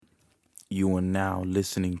You are now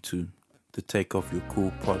listening to the Take Off Your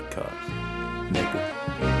Cool podcast, nigga.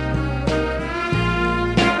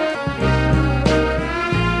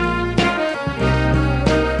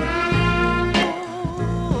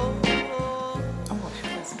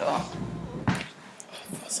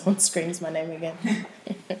 Someone screams my name again.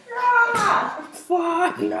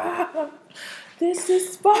 Fuck no! This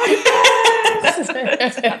is Spartacus!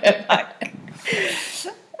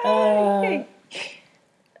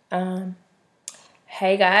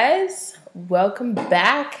 Hey guys, welcome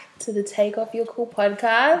back to the Take Off Your Cool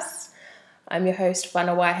podcast. I'm your host,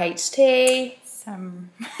 Fana YHT.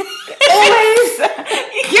 Always!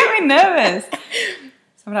 You get me nervous.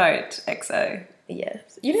 Samrawit XO.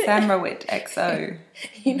 Yes. Samrawit XO.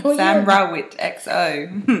 You know Samrawit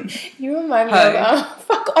XO. You remind me of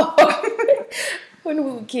fuck off. When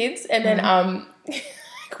we were kids and then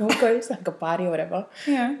we'd go to like a party or whatever.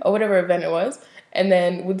 Yeah. Or whatever event it was. And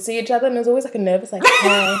then we'd see each other and it was always like a nervous like,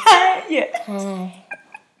 hi. Yeah. Hi.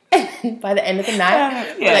 And by the end of the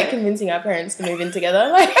night, we're like convincing our parents to move in together.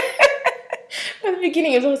 Like at the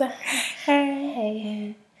beginning it was always like,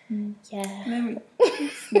 hey. Yeah. And then we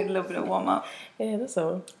just need a little bit of warm up. Yeah, that's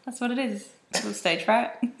all. That's what it is. A little stage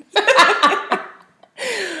fright.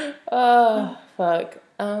 Oh, fuck.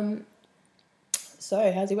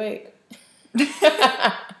 So, how's your week? It's been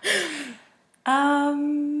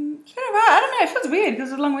alright. I don't know. It feels weird because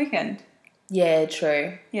it was a long weekend. Yeah,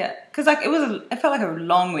 true. Yeah, because like it felt like a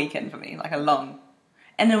long weekend for me, like a long,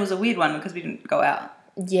 and then it was a weird one because we didn't go out.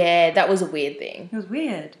 Yeah, that was a weird thing. It was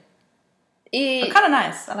weird. But kind of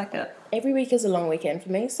nice. I liked it. Every week is a long weekend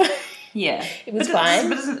for me, so Yeah, it was fine.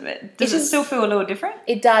 Does it still feel a little different?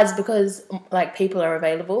 It does because like people are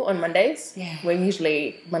available on Mondays. Yeah. Where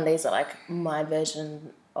usually Mondays are like my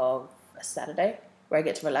version of a Saturday where I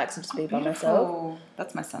get to relax and just be by myself.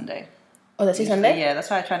 That's my Sunday. Oh, that's your Sunday? Yeah, that's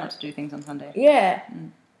why I try not to do things on Sunday. Yeah.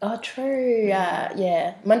 Oh, true.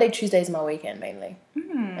 Yeah. Monday, Tuesday is my weekend mainly.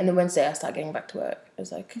 And then Wednesday I start getting back to work.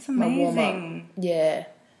 It's like It's my warm-up. amazing. Yeah.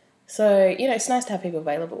 So, it's nice to have people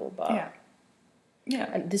available, but Yeah.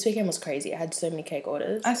 and this weekend was crazy. I had so many cake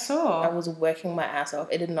orders. I saw. I was working my ass off.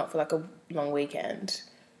 It did not feel like a long weekend,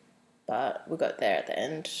 but we got there at the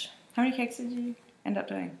end. How many cakes did you end up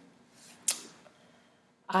doing?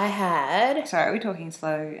 I had... Sorry, are we talking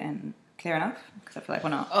slow and clear enough? Because I feel like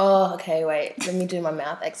we're not. Oh, okay, wait. Let me do my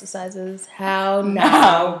mouth exercises. How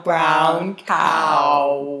now, brown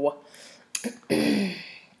cow.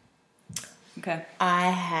 Okay.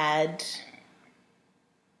 I had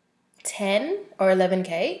 10 or 11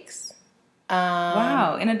 cakes.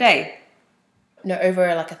 Wow, in a day? No,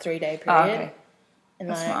 over like a 3-day period. Oh, okay. And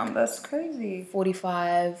That's crazy.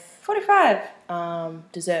 45 45?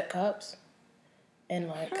 dessert cups. And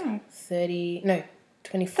like 24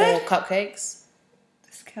 cupcakes.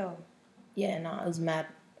 This kill. Yeah, no, it was mad.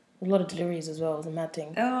 A lot of deliveries as well. It was a mad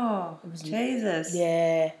thing. Oh, Jesus.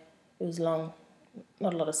 Yeah, it was long.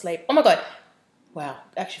 Not a lot of sleep. Oh my God. Wow,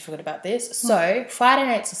 actually forgot about this. So, Friday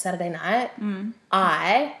night to Saturday night,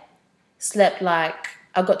 I slept I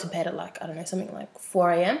got to bed at something like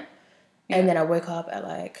 4 a.m. And then I woke up at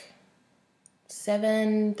like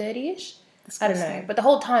 7:30ish. I don't know. But the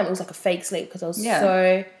whole time it was like a fake sleep because I was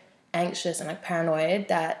so anxious and like paranoid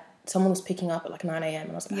that someone was picking up at like 9 a.m.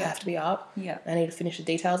 and I was like, I have to be up. Yeah. I need to finish the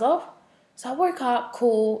details off. So I woke up,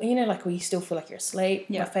 cool. And like where you still feel like you're asleep.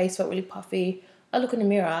 Yeah. My face felt really puffy. I look in the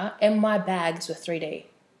mirror and my bags were 3D.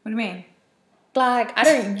 What do you mean? Like, I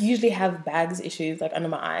don't usually have bags issues like under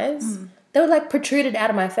my eyes. They were like protruded out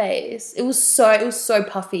of my face. It was so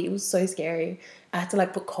puffy. It was so scary. I had to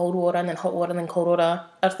like put cold water and then hot water and then cold water.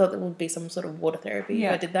 I just thought there would be some sort of water therapy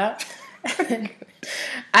if I did that.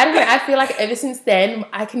 I don't know. I feel like ever since then,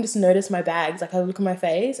 I can just notice my bags. Like I look at my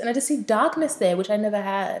face and I just see darkness there, which I never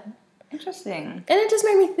had. Interesting. And it just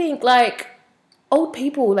made me think like old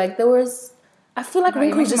people, like there was... I feel like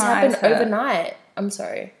wrinkles just happen overnight. I'm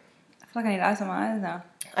sorry. I feel like I need ice on my eyes now.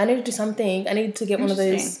 I need to do something. I need to get one of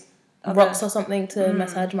those rocks or something to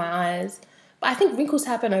massage my eyes. But I think wrinkles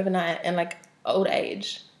happen overnight and like old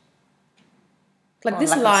age. Like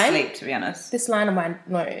this line. Sleep, to be honest. This line on my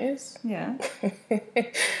nose. Yeah.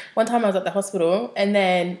 One time I was at the hospital and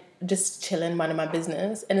then just chilling, minding my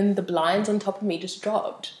business, and then the blinds on top of me just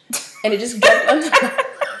dropped. And it just dropped on top.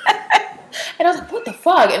 And I was like, what the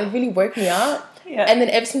fuck? And it really woke me up. Yeah. And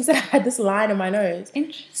then ever since then, I had this line on my nose.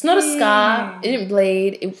 Interesting. It's not a scar. It didn't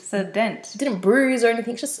bleed. It's a dent. It didn't bruise or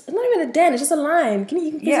anything. It's not even a dent. It's just a line. You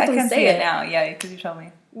can physically I can see see it now. Yeah, because you told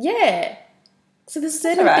me. Yeah. So there's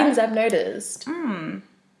certain things I've noticed.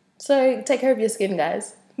 So take care of your skin,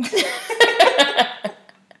 guys.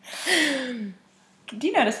 Do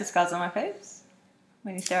you notice the scars on my face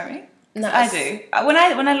when you stare at me? No, I do.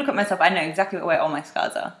 When I look at myself, I know exactly where all my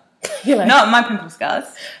scars are. You're like, Not my pimple scars.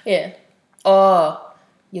 yeah. Oh,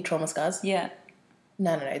 your trauma scars. Yeah.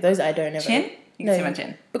 No. Those I don't ever. Chin? You can see my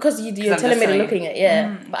chin. Because you're I'm telling me just to telling looking at,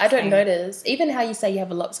 yeah. But I don't interesting. notice. Even how you say you have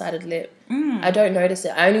a lopsided lip, I don't notice it.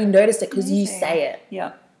 I only notice it because you say it.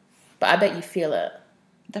 Yeah. But I bet you feel it.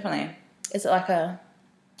 Definitely. Is it like a...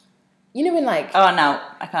 You know when like... Oh, no.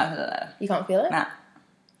 I can't feel that. You can't feel it? Nah.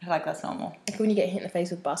 I feel like that's normal. Like when you get hit in the face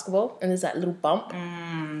with basketball and there's that little bump.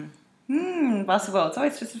 Basketball. It's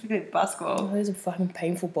always specifically basketball. Oh, those are fucking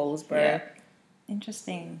painful balls, bro. Yeah.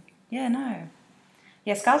 Interesting. Yeah, no.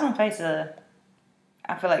 Yeah, scars on face are...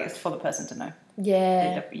 I feel like it's for the person to know.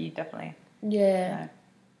 Yeah. You definitely Yeah. know.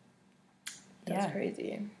 That's Yeah.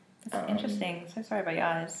 crazy. That's interesting. So sorry about your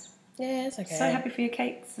eyes. Yeah, it's okay. So happy for your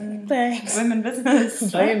cakes and Thanks. women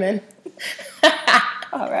business. Bowman.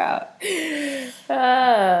 All right.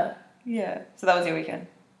 Ah. Yeah. So that was your weekend.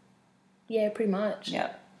 Yeah, pretty much. Yeah.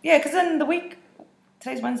 Yeah, because then the week...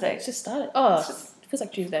 Today's Wednesday. It's just started. Oh, It's just- it feels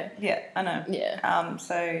like Tuesday. Yeah, I know. Yeah.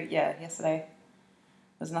 So yeah, yesterday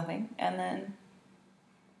was nothing, and then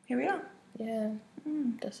here we are. Yeah.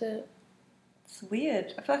 That's it. It's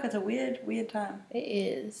weird. I feel like it's a weird time. It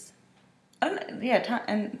is. I don't know. Yeah,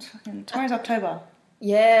 and fucking tomorrow's October.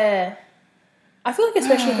 Yeah. I feel like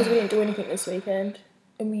especially because we didn't do anything this weekend.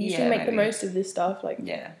 And we usually Yeah, make the maybe. most of this stuff. Like,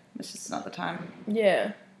 Yeah, it's just not the time.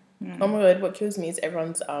 yeah. Oh my god, what kills me is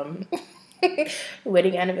everyone's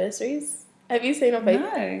wedding anniversaries. Have you seen on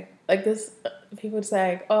Facebook? No. Like this, people just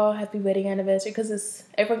like, oh, happy wedding anniversary, because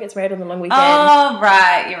everyone gets married on the long weekend. Oh,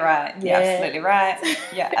 right. You're right. Yeah. You're absolutely right.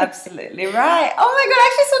 You're absolutely right. Oh my god, I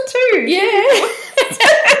actually saw two.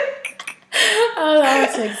 Yeah. Oh,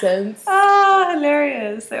 that makes sense. Oh,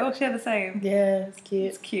 hilarious. They all share the same. Yeah, it's cute.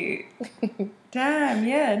 It's cute. Damn,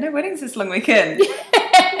 yeah. No weddings this long weekend.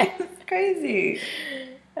 It's crazy.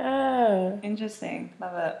 Ah. Interesting.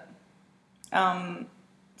 Love it.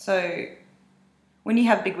 So when you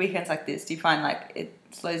have big weekends like this, do you find like it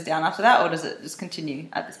slows down after that, or does it just continue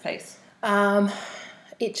at this pace?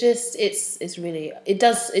 It's really, it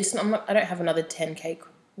does, it's not, I don't have another 10 cake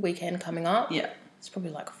weekend coming up. Yeah. It's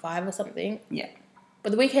probably like 5 or something. Yeah.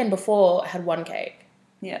 But the weekend before, I had 1 cake.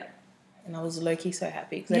 Yeah. And I was low-key so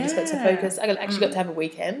happy because I just got to focus. I actually got to have a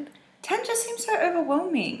weekend. 10 just seems so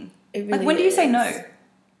overwhelming. It really Like, when do you say is. no?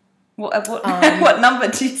 What what number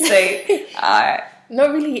do you say?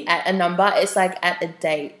 Not really at a number. It's like at a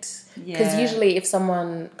date. Because Yeah. usually if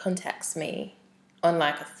someone contacts me on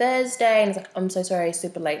like a Thursday and it's like, I'm so sorry,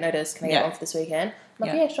 super late notice, can I get one for this weekend? I'm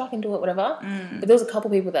like, yeah, sure, I can do it, whatever. But there was a couple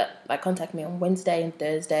people that like contacted me on Wednesday and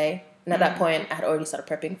Thursday. And at that point, I had already started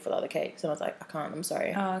prepping for the other cakes. And I was like, I can't, I'm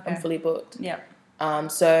sorry. Oh, okay. I'm fully booked. Yeah.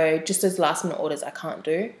 So just those last minute orders I can't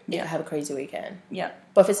do if Yeah. I have a crazy weekend. Yeah.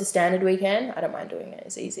 But if it's a standard weekend, I don't mind doing it.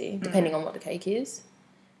 It's easy, depending on what the cake is.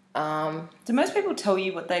 Do most people tell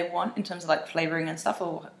you what they want in terms of like flavoring and stuff,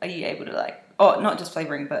 or are you able to like, or not just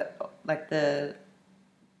flavoring, but like the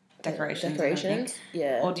decorations? Decorations,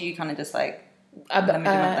 yeah. Or do you kind of just like, I- let me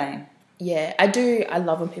do my thing? Yeah, I do. I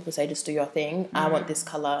love when people say, just do your thing. I want this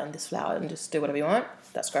colour and this flower and just do whatever you want.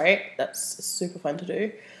 That's great. That's super fun to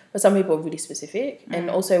do. But some people are really specific.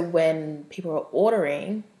 And also when people are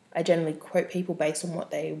ordering, I generally quote people based on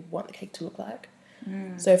what they want the cake to look like.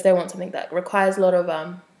 So if they want something that requires a lot of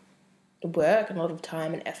work and a lot of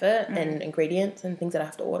time and effort and ingredients and things that I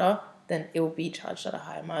have to order, then it will be charged at a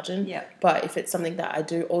higher margin. Yeah. But if it's something that I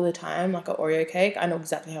do all the time, like an Oreo cake, I know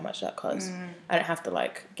exactly how much that costs. I don't have to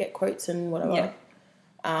like get quotes and whatever.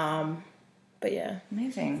 Yeah. But yeah.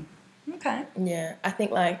 Amazing. Okay. Yeah. I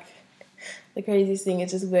think like the craziest thing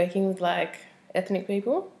is just working with like ethnic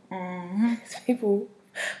people. People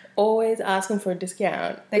always asking for a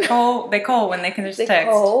discount. They call when they can just They text.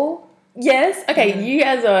 call. Yes. Okay. You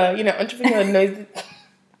as a entrepreneur knows.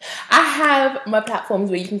 I have my platforms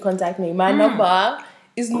where you can contact me. My number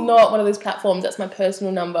is not one of those platforms. That's my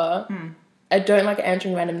personal number. I don't like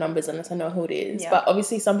answering random numbers unless I know who it is. Yeah. But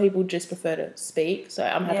obviously some people just prefer to speak. So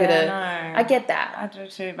I'm happy to... No. I get that. I do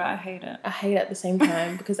too, but I hate it. I hate it at the same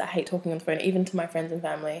time because I hate talking on the phone, even to my friends and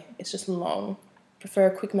family. It's just long. Prefer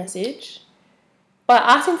a quick message. But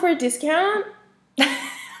asking for a discount...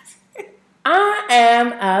 I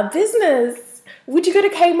am a business. Would you go to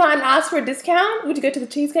Kmart and ask for a discount? Would you go to the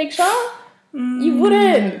Cheesecake Shop? You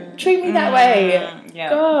wouldn't. Treat me that way. Yeah.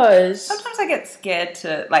 Gosh. Sometimes I get scared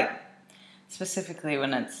to, like, specifically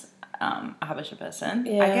when it's a Habesha person,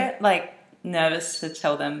 Yeah. I get, like, nervous to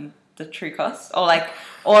tell them the true cost. Or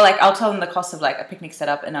I'll tell them the cost of, like, a picnic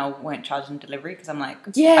setup and I won't charge them delivery because I'm like,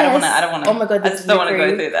 Yes. I don't want to. Oh my God, I just don't want to go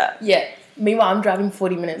delivery. through that. Yeah. Meanwhile, I'm driving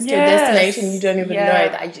 40 minutes to a Yes. destination. You don't even Yeah. know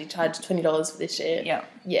that I actually charge $20 for this shit. Yeah.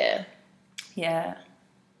 Yeah. Yeah.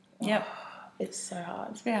 Yep. It's so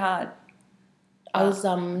hard. It's very hard. I was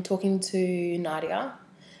talking to Nadia,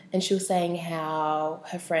 and she was saying how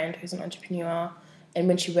her friend, who's an entrepreneur, and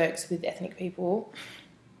when she works with ethnic people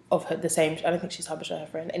of her the same, I don't think she's Habesha, her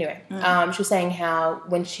friend. Anyway, she was saying how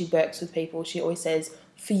when she works with people, she always says,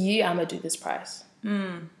 "For you, I'm gonna do this price,"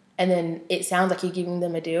 and then it sounds like you're giving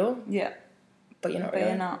them a deal, Yeah. but you're not But really.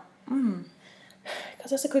 you're not.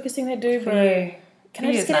 Because that's the quickest thing they do, For bro. you. Can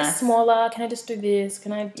I just get it smaller? Can I just do this?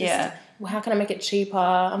 Can I just... Yeah. Well, how can I make it cheaper?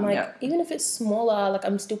 I'm like, Yeah. even if it's smaller, like,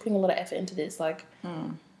 I'm still putting a lot of effort into this. Like,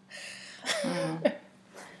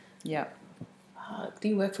 Yeah. do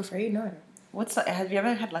you work for free? No. Have you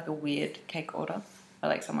ever had like a weird cake order? Or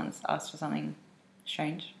like someone's asked for something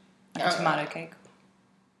strange? Like a tomato cake?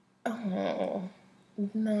 Oh,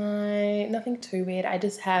 no, nothing too weird. I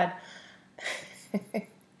just had...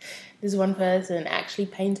 This one person actually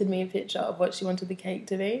painted me a picture of what she wanted the cake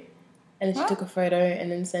to be. And then she What? took a photo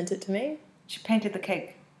and then sent it to me. She painted the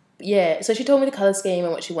cake. Yeah, so she told me the colour scheme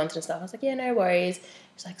and what she wanted and stuff. I was like, yeah, no worries.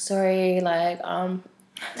 She's like, sorry, like,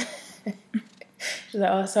 she's like,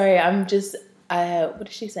 oh, sorry, I'm just, what did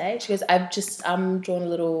she say? She goes, I've just drawn a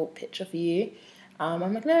little picture for you.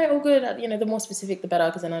 I'm like, no, all good. You know, the more specific, the better,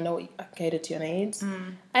 because then I know I can cater to your needs.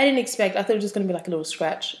 I didn't expect, I thought it was just going to be like a little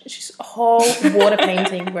scratch. She's a whole water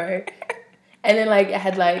painting, bro. And then, like, it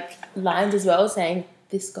had, like, lines as well saying,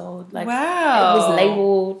 this gold. Like, Wow. it was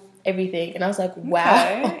labelled, everything. And I was like,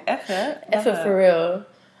 wow. Okay. Effort. Love Effort it. for real.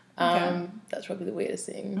 Okay. That's probably the weirdest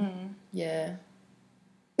thing. Yeah.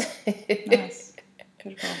 Nice.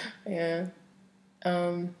 Beautiful. Yeah.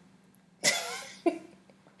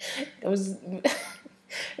 It was...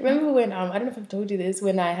 Remember when, I don't know if I've told you this,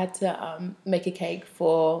 when I had to make a cake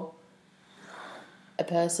for a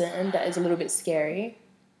person that is a little bit scary.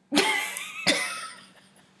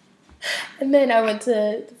 And then I went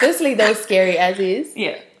to... Firstly, they were scary as is.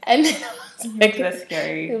 Yeah. And then I was like... That's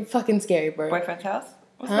scary. It was fucking scary, bro. Boyfriend's house?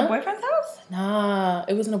 Was it Huh? the boyfriend's house? Nah,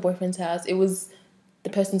 it wasn't a boyfriend's house. It was the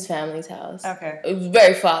person's family's house. Okay. It was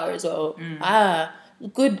very far as well.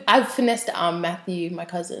 Good. I've finessed Matthew, my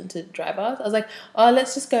cousin, to drive us. I was like, oh,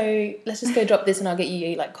 let's just go drop this and I'll get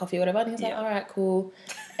you like coffee or whatever. And he's like, all right, cool.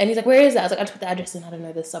 And he's like, where is that? I was like, I just put the address in, I don't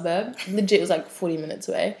know, the suburb. Legit, it was like 40 minutes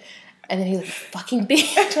away. And then he's like, fucking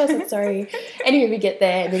bitch. I was like, sorry. Anyway, we get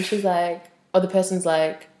there and then she's like, the person's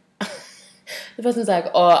like, I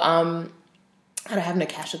don't have no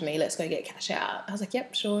cash with me. Let's go get cash out. I was like,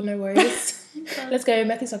 yep, sure, no worries. Let's go.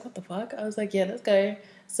 Matthew's like, what the fuck? I was like, yeah, let's go.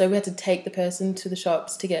 So we had to take the person to the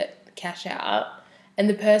shops to get cash out. And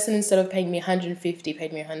the person, instead of paying me 150,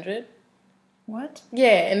 paid me 100. What?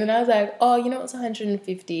 Yeah. And then I was like, oh, you know what's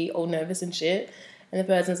 150? All nervous and shit. And the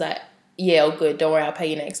person's like, yeah, all good. Don't worry, I'll pay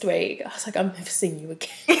you next week. I was like, I'm never seeing you again.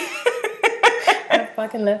 I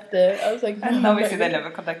fucking left it. I was like, And obviously they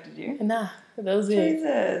never contacted you. nah, that was it.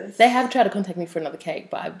 Jesus. They have tried to contact me for another cake,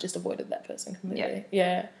 but I've just avoided that person completely.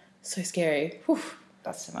 Yeah. So scary. Whew.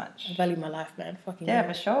 That's too much. I value my life, man. Fucking Yeah,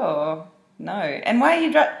 hell. for sure. No. And why are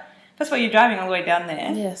you First of all, you're driving all the way down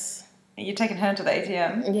there. Yes. You're taking her to the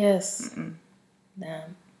ATM. Yes.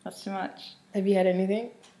 Damn. That's too much. Have you had anything?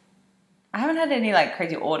 I haven't had any like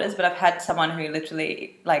crazy orders, but I've had someone who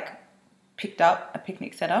literally like picked up a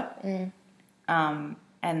picnic setup, and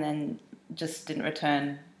then just didn't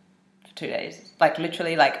return for 2 days. Like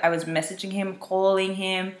literally, like I was messaging him, calling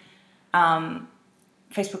him,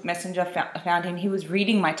 Facebook Messenger found him. He was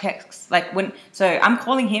reading my texts. So I'm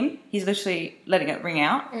calling him. He's literally letting it ring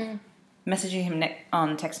out. Messaging him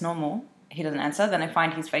on text normal. He doesn't answer. Then I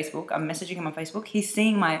find his Facebook. I'm messaging him on Facebook. He's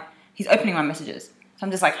opening my messages. So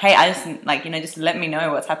I'm just like, hey, I just like, just let me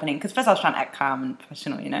know what's happening. Because first I was trying to act calm and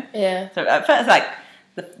professional, Yeah. So at first, like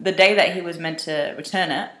the day that he was meant to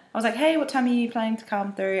return it, I was like, hey, what time are you planning to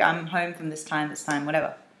come through? I'm home from this time,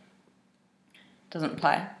 whatever. Doesn't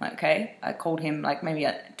reply. Like, okay. I called him like maybe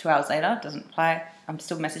 2 hours later. Doesn't reply. I'm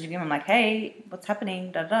still messaging him. I'm like, hey, what's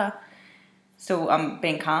happening? Da da. Still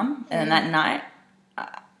being calm. And then that night,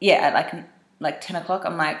 at like 10 o'clock,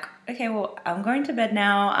 I'm like, okay, well, I'm going to bed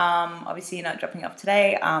now. Obviously you're not dropping off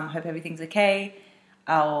today. Hope everything's okay.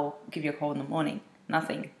 I'll give you a call in the morning.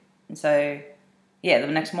 Nothing. And so, the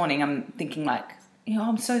next morning I'm thinking like,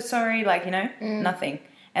 I'm so sorry. Like, nothing.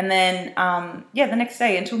 And then, the next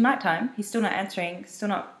day until nighttime, he's still not answering, still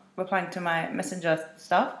not replying to my messenger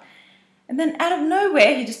stuff. And then out of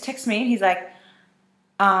nowhere, he just texts me and he's like,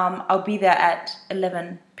 I'll be there at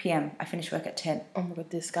 11 p.m. I finish work at 10. Oh my God,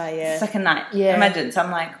 this guy, yeah. Second night. Yeah. Imagine. So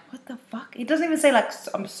I'm like, what the fuck? He doesn't even say like,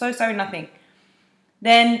 I'm so sorry, nothing.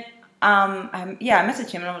 Then, I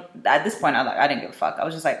messaged him and at this point, I didn't give a fuck. I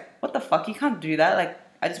was just like, what the fuck? You can't do that. Like,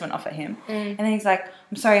 I just went off at him. And then he's like,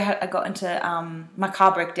 I'm sorry, I got into, my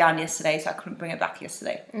car broke down yesterday, so I couldn't bring it back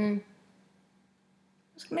yesterday. I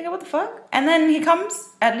was like, nigga, what the fuck? And then he comes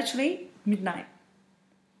at literally midnight.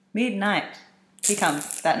 He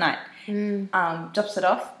comes that night. Drops it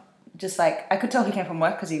off. Just like, I could tell he came from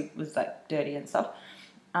work because he was like dirty and stuff.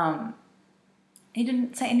 He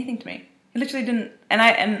didn't say anything to me. He literally didn't. And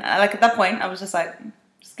I like at that point, I was just like,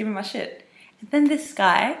 just give me my shit. And then this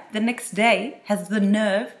guy, the next day, has the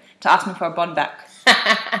nerve to ask me for a bond back.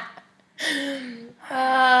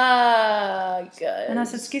 Ah, God. And I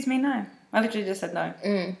said, excuse me, no. I literally just said no.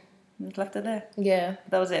 And just left it there. Yeah.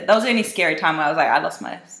 That was it. That was the only scary time where I was like, I've lost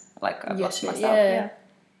myself. Yeah.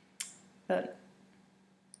 But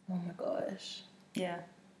Oh my gosh. yeah.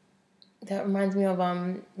 That reminds me of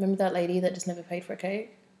remember that lady that just never paid for a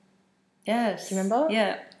cake? Yes. Do you remember?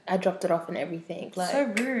 Yeah. I dropped it off and everything. Like, So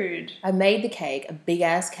rude. I made the cake, a big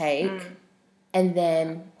ass cake, and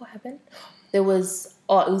then what happened? It was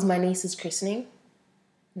my niece's christening.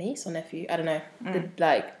 Niece or nephew? I don't know.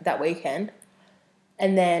 That weekend.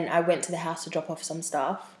 And then I went to the house to drop off some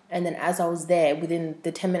stuff. And then as I was there, within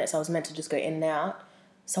the 10 minutes I was meant to just go in and out,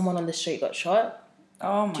 someone on the street got shot.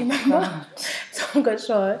 Oh my Do you remember? God. Someone got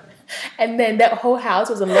shot. And then that whole house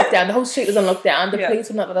was on lockdown. The whole street was on lockdown. The police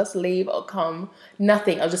would not let us leave or come.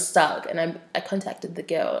 Nothing. I was just stuck. And I contacted the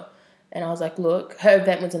girl. And I was like, look, her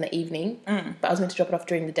event was in the evening. But I was meant to drop it off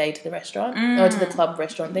during the day to the restaurant. Or to the club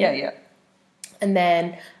restaurant thing. Yeah. And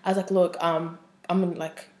then I was like, look, I'm in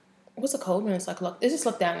like, what's it called when it's like, is this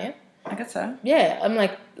lockdown, yeah? I guess so. Yeah, I'm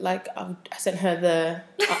like I sent her the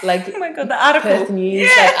like Oh my God, the article. Perth News,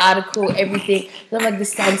 like article, everything. And I'm like,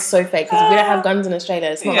 this sounds so fake because we don't have guns in Australia.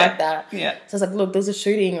 It's not like that. Yeah. So I was like, look, there's a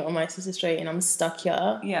shooting on my sister's street and I'm stuck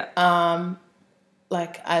here. Yeah.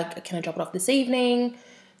 Like, can I drop it off this evening?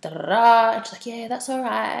 Da da da. And she's like, yeah, that's all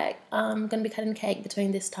right. I'm gonna be cutting cake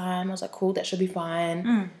between this time. I was like, cool, that should be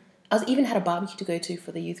fine. I was even had a barbecue to go to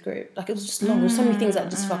for the youth group. Like, it was just long. There were so many things that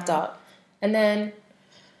just fucked up. And then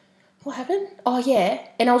what happened? Oh, yeah.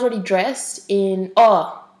 And I was already dressed in...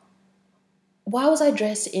 Oh. Why was I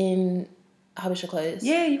dressed in Habesha clothes?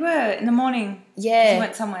 Yeah, you were in the morning. Yeah. You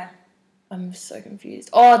went somewhere. I'm so confused.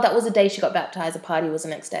 Oh, that was the day she got baptised. The party was the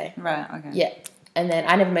next day. Right, okay. Yeah. And then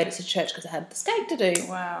I never made it to church because I had the steak to do.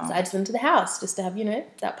 Wow. So I just went to the house just to have,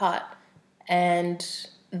 that part. And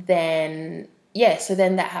then, so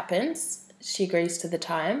then that happens. She agrees to the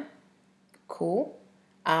time. Cool.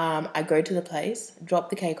 I go to the place, drop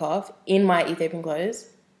the cake off in my Ethiopian clothes.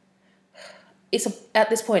 At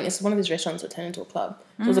this point, it's one of those restaurants that turned into a club.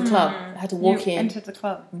 So it was a club. I had to walk in. Entered the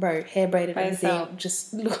club. Bro, hair braided, By everything. yourself.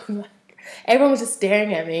 Just looking like... Everyone was just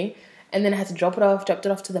staring at me. And then I had to dropped it off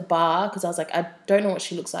to the bar because I was like, I don't know what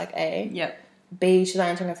she looks like, A. Yeah. B, she's not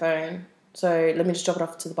answering her phone. So let me just drop it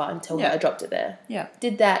off to the bar and tell her I dropped it there. Yeah.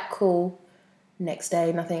 Did that, cool. Next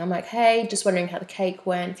day, nothing. I'm like, hey, just wondering how the cake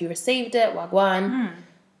went, if you received it, wagwan.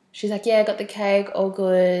 She's like, yeah, I got the cake, all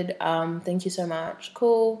good. Thank you so much.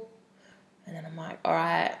 Cool. And then I'm like, all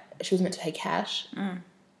right. She was meant to pay cash.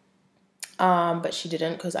 But she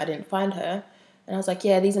didn't because I didn't find her. And I was like,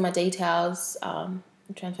 yeah, these are my details.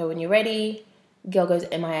 Transfer when you're ready. Girl goes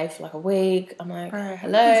MIA for like a week. I'm like,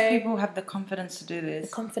 hello. These people have the confidence to do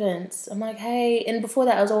this. Confidence. I'm like, hey. And before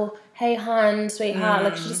that, I was all, hey, hun, sweetheart.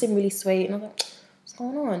 Like, she just seemed really sweet. And I was like, what's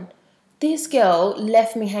going on? This girl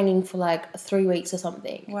left me hanging for like 3 weeks or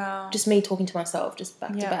something. Wow. Just me talking to myself, just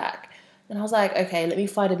back to back. And I was like, okay, let me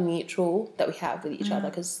find a mutual that we have with each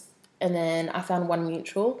other. And then I found one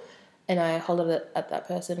mutual and I hollered at that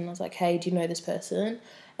person and I was like, hey, do you know this person?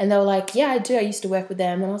 And they were like, yeah, I do. I used to work with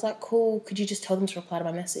them. And I was like, cool, could you just tell them to reply to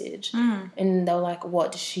my message? And they were like,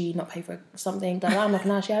 what, does she not pay for something? I'm like,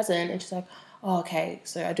 no, she hasn't. And she's like, oh, okay.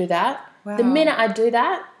 So I do that. Wow. The minute I do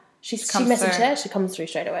that, she messaged through. her, she comes through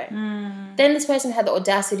straight away. Then this person had the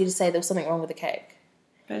audacity to say there was something wrong with the cake.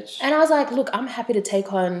 Bitch. And I was like, look, I'm happy to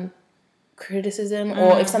take on criticism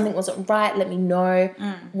or if something wasn't right, let me know.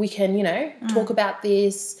 We can, talk about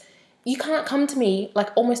this. You can't come to me like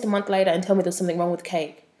almost a month later and tell me there's something wrong with the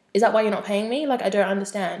cake. Is that why you're not paying me? Like, I don't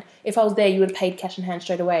understand. If I was there, you would have paid cash in hand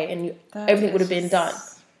straight away and everything would have been done.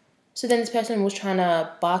 So then this person was trying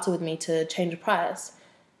to barter with me to change the price.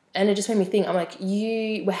 And it just made me think, I'm like,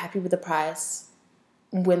 you were happy with the price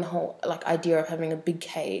when the whole like idea of having a big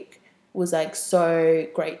cake was like so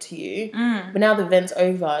great to you. But now the event's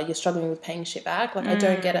over, you're struggling with paying shit back. Like, I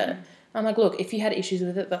don't get it. I'm like, look, if you had issues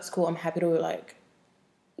with it, that's cool. I'm happy to like,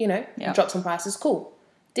 drop some prices. Cool.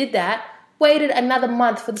 Did that. Waited another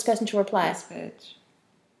month for this person to reply. This bitch.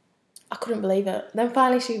 I couldn't believe it. Then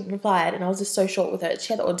finally she replied and I was just so short with her.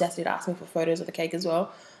 She had the audacity to ask me for photos of the cake as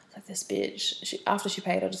well. I Like, this bitch. After she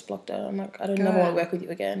paid, I just blocked her. I'm like, I don't never want to work with you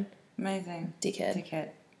again. Amazing. Dickhead.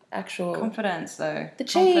 Actual. Confidence, though. The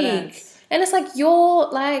cheek. And it's like, you're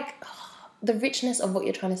like, the richness of what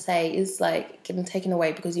you're trying to say is like getting taken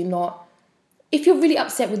away because you're not. If you're really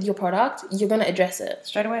upset with your product, you're going to address it.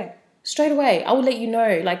 Straight away. I will let you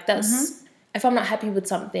know. Like, that's, if I'm not happy with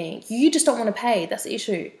something, you just don't want to pay. That's the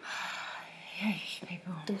issue.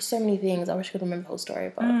 People. There were so many things. I wish I could remember the whole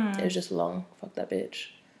story, but it was just long. Fuck that bitch.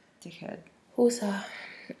 Dickhead. Whosa,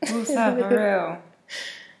 for real.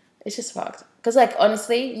 It's just fucked. Because, like,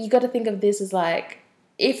 honestly, you got to think of this as, like,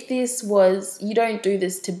 if this was, you don't do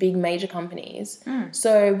this to big major companies.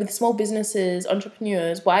 So with small businesses,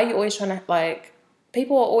 entrepreneurs, why are you always trying to, like,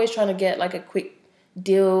 people are always trying to get, like, a quick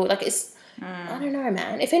deal. Like, it's, I don't know,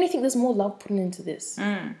 man. If anything, there's more love put into this.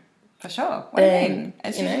 For sure. What do you mean?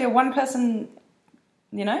 It's usually a one person,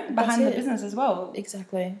 behind the business as well.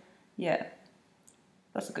 Exactly. Yeah.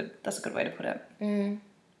 That's a good way to put it.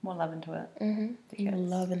 More love into it. More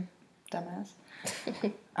loving. Dumbass.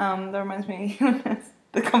 That reminds me,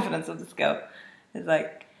 the confidence of this girl is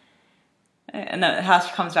like, and how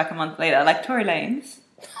she comes back a month later, like Tory Lanez.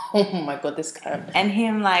 Oh my god, this guy. And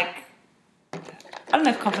him, like, I don't know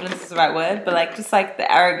if confidence is the right word, but like just like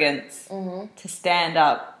the arrogance to stand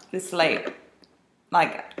up this late,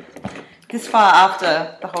 like this far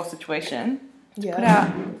after the whole situation, put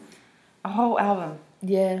out a whole album.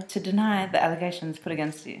 Yeah. To deny the allegations put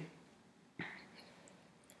against you.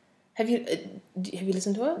 Have you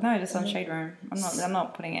listened to it? No, just on Shade Room. I'm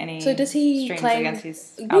not putting any. So does he streams claim against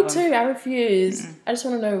his Me album. too. I refuse. I just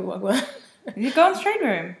want to know what. You go on Shade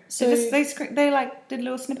Room. So they like did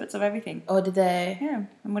little snippets of everything. Oh, did they? Yeah,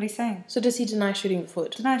 and what he's saying. So does he deny shooting the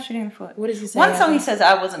foot? Deny shooting the foot. What does he say? One song he says,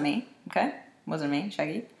 "I wasn't me." Okay, wasn't me,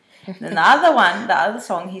 Shaggy. Then the other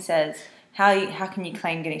song he says, How can you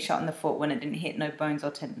claim getting shot in the foot when it didn't hit no bones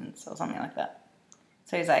or tendons or something like that?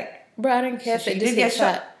 So he's like, bro, I don't care if she it did just get gets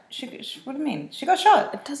shot. What do you mean? She got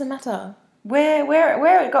shot. It doesn't matter. Where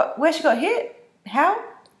she got hit? How?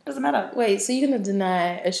 Doesn't matter. Wait, so you're gonna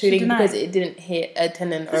deny a shooting because it didn't hit a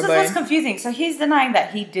tendon or a This is bone? what's confusing. So he's denying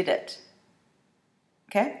that he did it.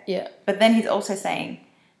 Okay? Yeah. But then he's also saying,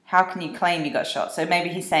 how can you claim you got shot? So maybe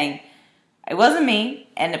he's saying, it wasn't me,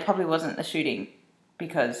 and it probably wasn't a shooting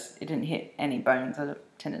because it didn't hit any bones or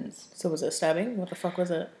tendons. So was it a stabbing? What the fuck was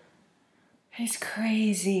it? He's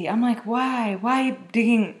crazy. I'm like, why? Why are you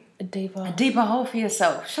digging A deeper hole for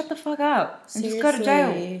yourself? Shut the fuck up. And Seriously. just go to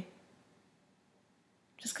jail.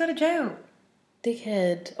 Just go to jail.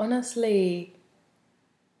 Dickhead. Honestly.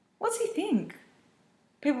 What's he think?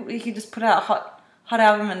 He could just put out a hot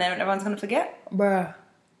album and then everyone's gonna forget? Bruh.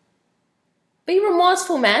 Be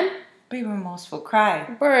remorseful, man. Be remorseful. Cry.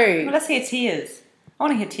 Bro. Well, let's hear tears. I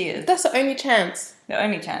want to hear tears. That's the only chance. The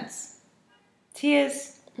only chance.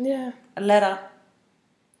 Tears, Yeah. a letter,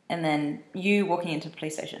 and then you walking into the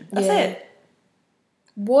police station. That's Yeah. it.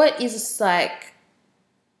 What is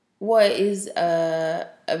a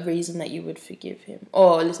reason that you would forgive him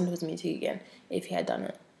or listen to his music again if he had done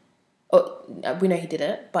it? Oh, we know he did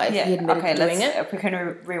it, but if he admitted to doing it, if we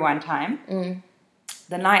can rewind time.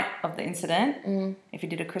 The night of the incident, if he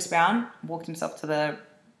did a Chris Brown, walked himself to the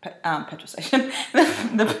petrol station,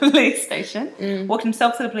 the police station, walked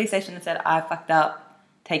himself to the police station and said, "I fucked up,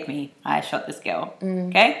 take me, I shot this girl."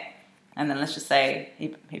 Okay? And then let's just say he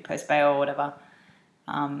posts bail or whatever,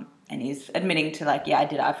 and he's admitting to like, yeah, I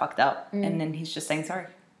did it, I fucked up, and then he's just saying sorry.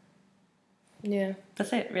 yeah,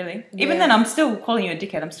 That's it, really. Even then, I'm still calling you a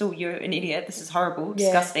dickhead. You're an idiot. This is horrible,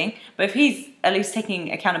 disgusting. But if he's at least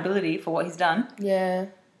taking accountability for what he's done, yeah,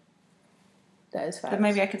 that is fact. then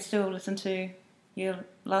maybe I could still listen to your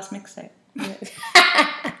last mixtape. Yeah.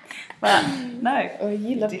 But no. Oh,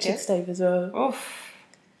 you love Dickhead. chick tape as well. Oof.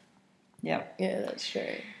 Yeah. Yeah, that's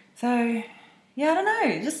true. So, yeah, I don't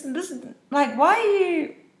know. Just this, like, why are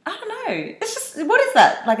you? I don't know. It's just, what is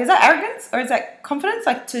that? Like, is that arrogance or is that confidence?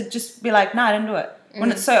 Like, to just be like, nah, I didn't do it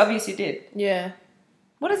when it's so obvious you did. Yeah.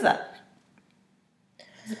 What is that?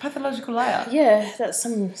 He's a pathological liar. Yeah, that's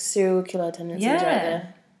some serial killer tendencies right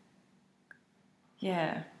there.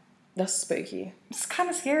 Yeah. That's spooky. It's kind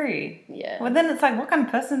of scary. Yeah. Well, then it's like, what kind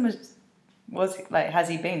of person has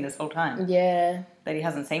he been this whole time Yeah. that he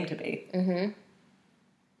hasn't seemed to be? Mm-hmm.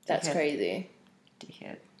 That's Dickhead. crazy.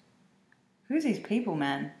 Dickhead. Who's these people,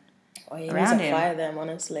 man? Oh, yeah, Around needs to him. fire them,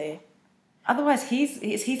 honestly. Otherwise,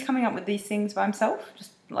 he's coming up with these things by himself,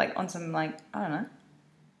 just like on some like, I don't know.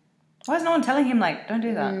 Why is no one telling him like, don't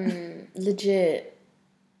do that? Legit.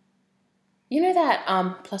 You know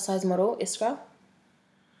that plus size model, Iskra?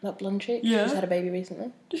 That blonde chick? Yeah. She's had a baby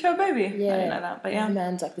recently. Did she have a baby? Yeah. I didn't know that, but yeah. Her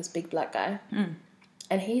man's like this big black guy.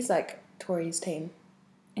 And he's like Tory's team.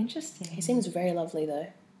 Interesting. He seems very lovely though,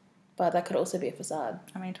 but that could also be a facade.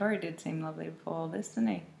 I mean, Tori did seem lovely before all this, didn't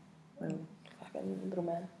he? Fucking little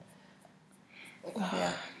man.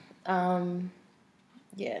 Yeah.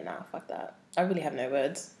 Yeah, nah, fuck that. I really have no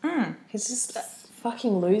words. Mm. He's just a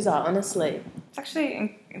fucking loser, honestly. It's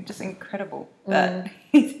actually just incredible that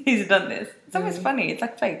he's done this. It's almost funny. It's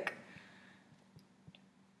like fake.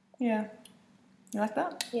 Yeah. You like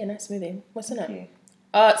that? Yeah, nice smoothie. What's in Thank it? you.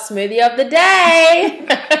 Oh, it's smoothie of the day!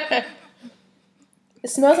 It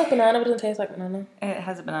smells like banana, but it doesn't taste like banana. It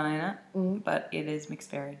has a banana in it, but it is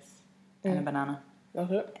mixed berries and a banana.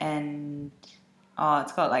 Okay. And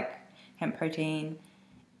it's got like hemp protein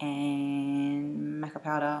and maca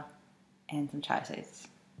powder and some chia seeds.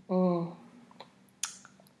 Yeah.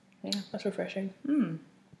 That's refreshing. Mm.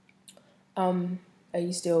 Are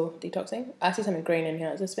you still detoxing? I see something green in here.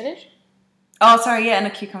 Is this spinach? Oh, sorry, yeah, and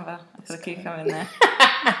a cucumber. I put a cucumber in there.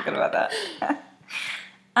 I forgot about that.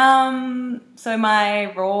 So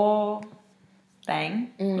my raw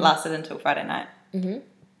thing lasted until Friday night. Mm-hmm. So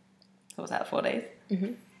it was out 4 days.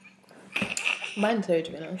 Mine too,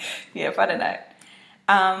 to be honest. Yeah, Friday night.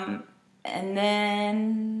 And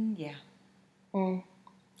then, yeah. I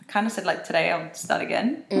kind of said, like, today I would start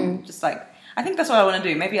again. Just, like, I think that's what I want to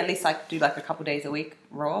do. Maybe at least, like, do, like, a couple days a week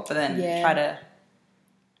raw, but then try to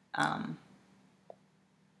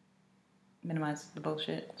minimize the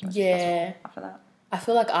bullshit. Yeah. After that. I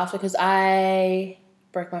feel like after, because I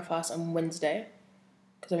broke my fast on Wednesday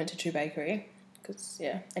because I went to True Bakery. Because,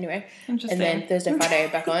 yeah, anyway. Interesting. And then Thursday, Friday,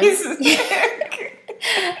 back on.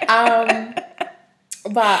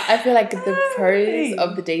 But I feel like the pros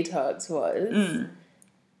of the detox was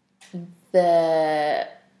the,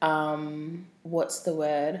 what's the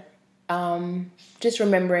word? Just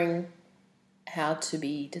remembering how to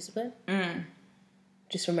be disciplined.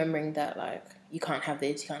 Just remembering that, like, you can't have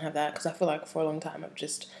this, you can't have that. Because I feel like for a long time I've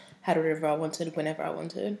just had whatever I wanted, whenever I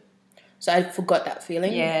wanted. So I forgot that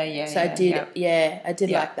feeling. So I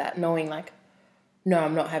did like that, knowing, like, no,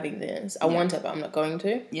 I'm not having this. I want it, but I'm not going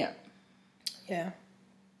to. Yeah. Yeah.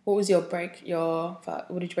 What was your break,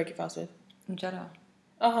 what did you break your fast with? Injera.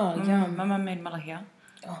 Oh, yum. My mum made malahia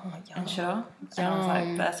Oh, yum. and sugar. And I was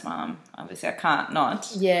like, best mum. Obviously, I can't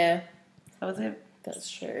not. Yeah. That was it.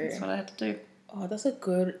 That's true. That's what I had to do. Oh, that's a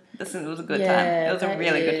good... It was a good Yeah, time. It was a that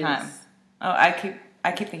really good is. time. Oh, I keep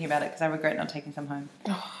thinking about it because I regret not taking some home.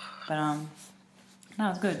 But no, it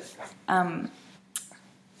was good. I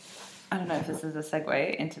don't know if this is a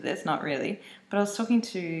segue into this, not really. But I was talking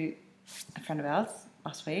to a friend of ours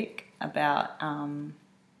last week about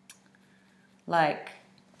like,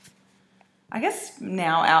 I guess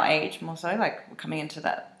now our age more so, like we're coming into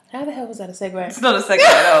that. How the hell was that a segue? It's not a segue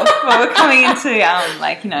at all. But we're coming into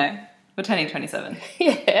like, you know, we're turning 27.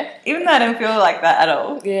 Yeah. Even though I don't feel like that at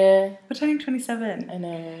all. Yeah. We're turning 27. I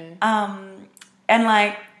know. And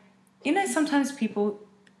like, you know, sometimes people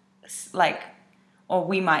like, or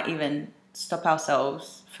we might even stop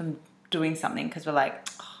ourselves from doing something because we're like,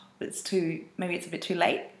 maybe it's a bit too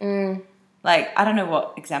late. Like, I don't know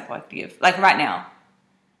what example I could give. Like right now,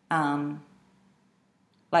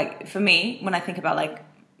 like for me, when I think about like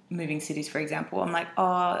moving cities, for example, I'm like,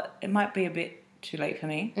 oh, it might be a bit too late for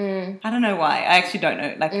me. I don't know why. I actually don't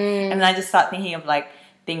know. Like, and then I just start thinking of like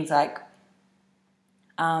things like,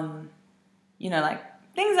 you know, like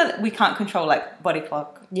things that we can't control, like body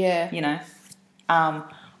clock. Yeah. You know.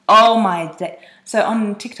 Oh my day. So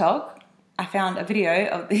on TikTok, I found a video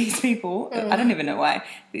of these people. I don't even know why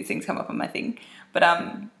these things come up on my thing, but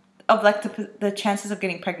of like the chances of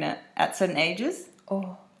getting pregnant at certain ages.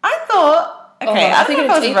 Oh. I thought. Okay, I think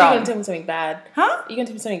I was you're wrong. going to tell me something bad. Huh? You're going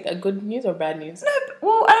to tell me something good news or bad news? No,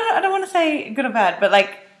 well, I don't want to say good or bad, but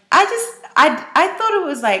like I thought it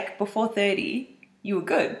was like before 30 you were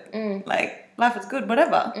good. Like life was good,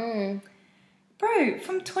 whatever. Bro,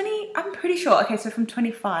 from 20, I'm pretty sure. Okay, so from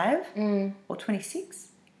 25 or 26,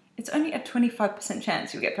 it's only a 25%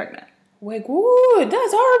 chance you'll get pregnant. We're good.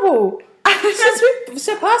 That's horrible. Since we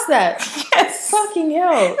surpassed that. Yes. Fucking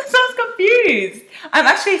hell. So I was confused. I'm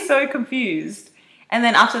actually so confused. And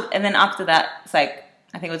then after that, it's like,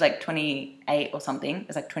 I think it was like 28 or something.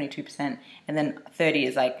 It's like 22%. And then 30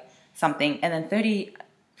 is like something. And then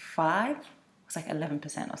 35 was like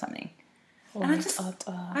 11% or something. Oh and my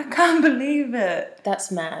I can't believe it. That's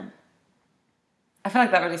mad. I feel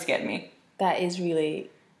like that really scared me. That is really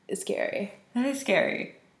scary. That is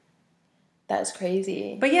scary. That's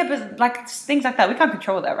crazy. But yeah, but like things like that, we can't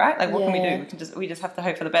control that, right? Like what can we do? We just have to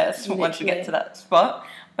hope for the best once we get to that spot.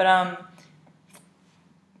 But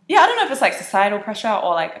yeah, I don't know if it's like societal pressure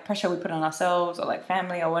or like pressure we put on ourselves or like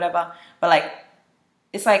family or whatever. But like,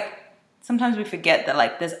 it's like sometimes we forget that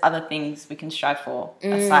like there's other things we can strive for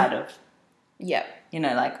aside of, Yeah. you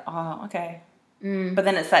know, like, oh, okay. But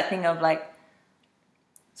then it's that thing of like,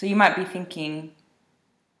 so you might be thinking,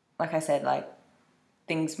 like I said, like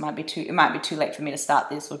it might be too late for me to start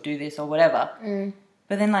this or do this or whatever.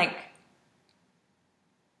 But then like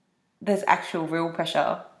there's actual real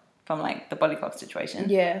pressure from like the body clock situation.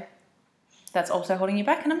 Yeah. That's also holding you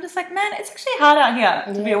back. And I'm just like, man, it's actually hard out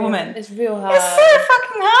here to be a woman. It's real hard. It's so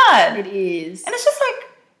fucking hard. It is. And it's just like,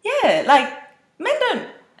 yeah, like men don't,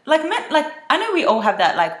 like men, like I know we all have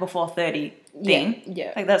that like before 30 thing.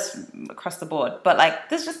 Yeah. Like that's across the board. But like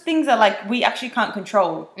there's just things that like we actually can't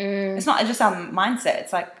control. It's not just our mindset.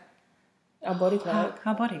 It's like Our body clock.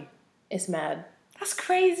 our body. It's mad. That's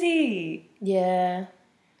crazy. Yeah.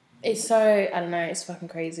 It's so, I don't know, it's fucking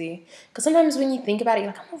crazy. Because sometimes when you think about it,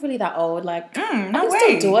 you're like, I'm not really that old. Like, No I can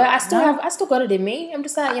way. still do it. I still got it in me. I'm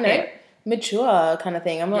just that, you know, Yeah. mature kind of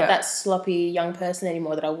thing. I'm not Yeah. that sloppy young person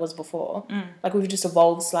anymore that I was before. Like, we've just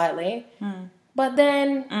evolved slightly. But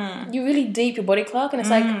then you really deep your body clock, and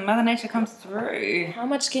it's like, Mother Nature comes through. how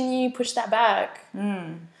much can you push that back?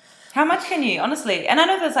 How much can you, honestly? And I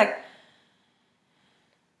know there's like,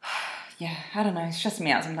 yeah, I don't know. It stresses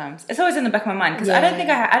me out sometimes. It's always in the back of my mind because I don't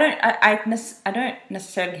think I don't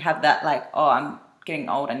necessarily have that like, oh, I'm getting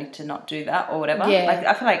old. I need to not do that or whatever. Yeah. Like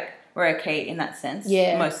I feel like we're okay in that sense.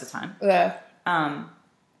 Yeah. Most of the time. Yeah.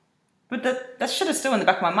 But that shit is still in the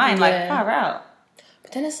back of my mind. Like Yeah. far out.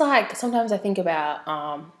 But then it's like, sometimes I think about,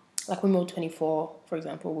 like when we were 24, for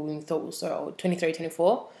example, when we thought we were so old, 23,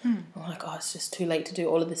 24. I'm like, oh, it's just too late to do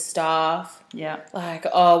all of this stuff. Yeah. Like,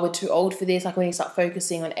 oh, we're too old for this. Like, we need to start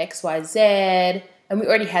focusing on X, Y, Z. And we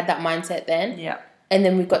already had that mindset then. Yeah. And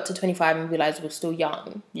then we got to 25 and realized we're still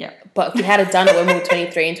young. Yeah. But if we had it done it when we were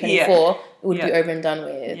 23 and 24, it would be Yeah. over and done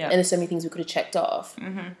with. Yeah. And there's so many things we could have checked off.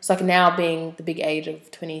 It's like now being the big age of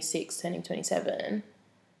 26, turning 27.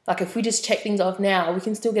 Like, if we just check things off now, we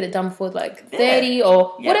can still get it done before, like, 30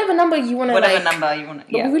 or whatever number you want to, Whatever number you want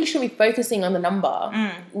to, But we really shouldn't be focusing on the number.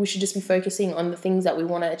 We should just be focusing on the things that we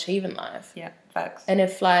want to achieve in life. Yeah, facts. And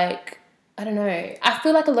if, like, I don't know, I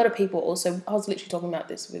feel like a lot of people also, I was literally talking about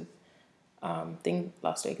this with thing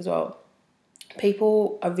last week as well.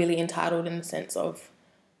 People are really entitled in the sense of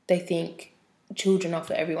they think children are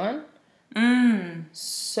for everyone.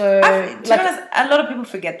 So, To be honest, a lot of people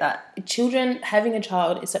forget that. children, having a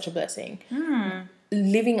child is such a blessing.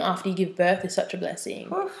 Living after you give birth is such a blessing.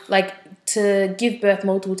 Like, to give birth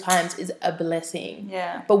multiple times is a blessing.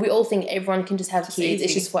 Yeah. But we all think everyone can just have kids. easy.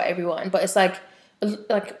 It's just for everyone. But it's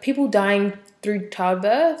like people dying through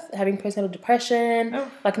childbirth, having postnatal depression,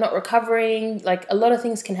 like not recovering. Like, a lot of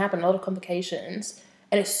things can happen, a lot of complications.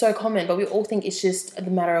 And it's so common, but we all think it's just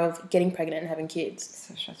the matter of getting pregnant and having kids.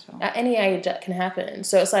 So stressful. At any age, that can happen.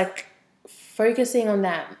 So it's like focusing on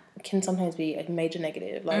that can sometimes be a major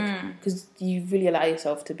negative, like, because you really allow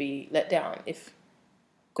yourself to be let down if,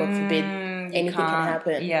 God forbid, anything can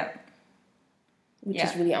happen. Yeah. Which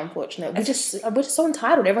is really unfortunate. We're just so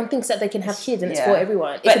entitled. Everyone thinks that they can have kids and it's Yeah. for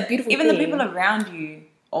everyone. It's But a beautiful even thing. the people around you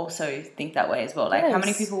also think that way as well. Like, how many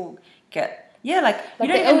Yes. people get... Yeah, like you like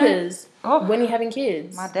don't the even know- elders, when you're having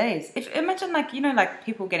kids. My days. If imagine like, you know, like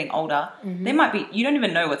people getting older, they might be, you don't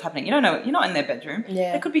even know what's happening. You don't know, you're not in their bedroom.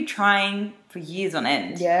 Yeah. They could be trying for years on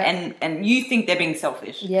end. Yeah. And you think they're being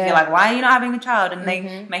selfish. Yeah. You're like, why are you not having a child? And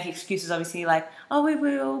they make excuses obviously like, oh, we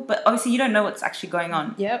will. But obviously you don't know what's actually going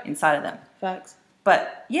on inside of them. Facts.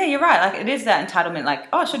 But yeah, you're right. Like it is that entitlement. Like,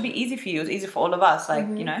 oh, it should be easy for you. It's easy for all of us. Like,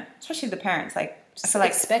 you know, especially the parents. Like, I feel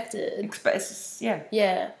like Expected. it's just, yeah.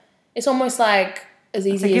 Yeah. It's almost like as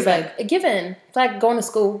easy as given. like a given. It's like going to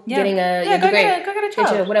school, getting a Yeah, your degree, go get a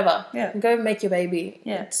child. whatever. Yeah. Go make your baby.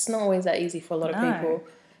 Yeah. It's not always that easy for a lot of No. people.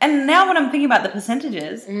 And now when I'm thinking about the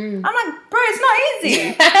percentages, I'm like, bro, it's not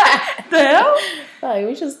easy. The hell? Oh,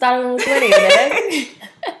 we should start when we're 20, man.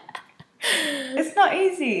 It's not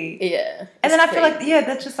easy. Yeah. And then I feel like, crazy.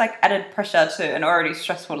 that's just like added pressure to an already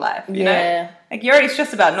stressful life, you know? Yeah. Like you're already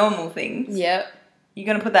stressed about normal things. Yep. You're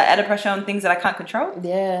going to put that added pressure on things that I can't control?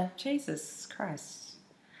 Yeah. Jesus Christ.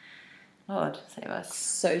 Lord, save us.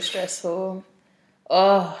 So stressful.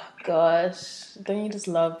 Oh, gosh. Don't you just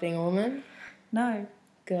love being a woman? No.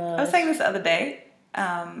 Gosh. I was saying this the other day.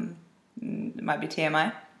 It might be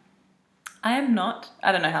TMI. I am not.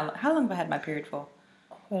 I don't know how long have I had my period for?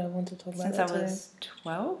 What I want to talk about Since that I was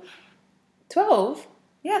 12? 12?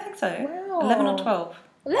 Yeah, I think so. Wow. 11 or 12.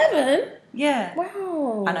 11? Yeah.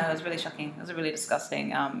 Wow. I know, it was really shocking. It was a really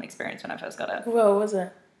disgusting experience when I first got it. What was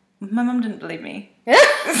it? My mum didn't believe me.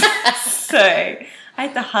 So I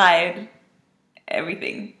had to hide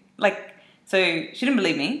everything. Like, so she didn't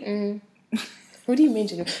believe me. What do you mean?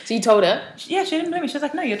 So you told her? Yeah, she didn't believe me. She was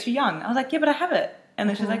like, no, you're too young. I was like, yeah, but I have it. And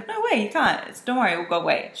then she's like, no way, you can't. Don't worry, it will go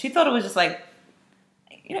away. She thought it was just like,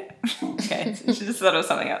 okay. She just thought it was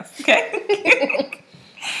something else. Okay.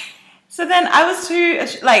 So then I was too,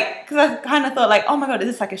 because I kind of thought like, oh my God, is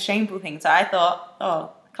this like a shameful thing? So I thought,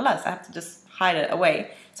 oh, kalas, I have to just hide it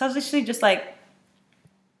away. So I was literally just like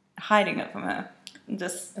hiding it from her.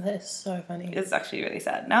 Just that is so funny. It's actually really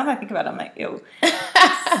sad. Now that I think about it, I'm like, ew.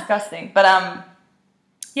 It's disgusting. But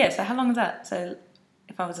yeah, so how long is that? So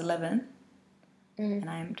if I was 11 and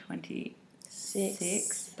I'm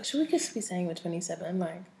 26. But should we just be saying we're 27?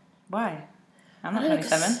 Like, why? I'm not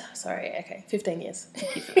 27. Sorry, okay. 15 years.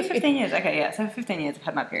 15 years, okay, yeah. So 15 years I've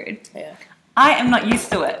had my period. Yeah. I am not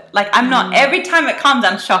used to it. Like, I'm not, every time it comes,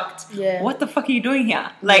 I'm shocked. Yeah. What the fuck are you doing here?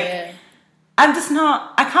 Like, I'm just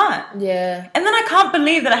not, I can't. Yeah. And then I can't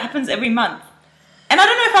believe that it happens every month. And I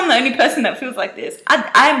don't know if I'm the only person that feels like this.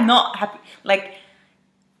 I'm not happy. Like,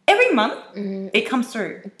 every month, it comes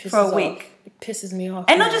through for a week. It pisses me off.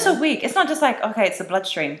 And not just a week. It's not just like, okay, it's the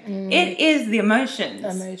bloodstream. It is the emotions.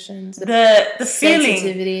 The feeling.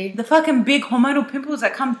 Sensitivity. The fucking big hormonal pimples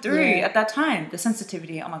that come through at that time. The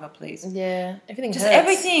sensitivity. Oh my God, please. Yeah. Everything just hurts.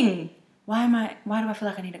 Everything. Why do I feel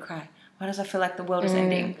like I need to cry? Why does I feel like the world is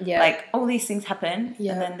ending? Yeah. Like, all these things happen,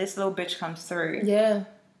 and then this little bitch comes through. Yeah.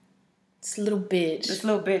 This little bitch. This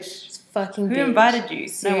little bitch. This fucking bitch. Who invited you?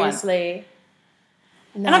 Seriously.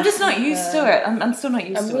 No, and I'm just not used to it. I'm still not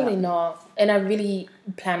used to it. I'm really not. And I really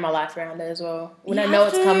plan my life around it as well. When I know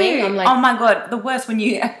it's coming, I'm like... Oh my God, the worst when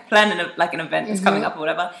you plan an event is coming up or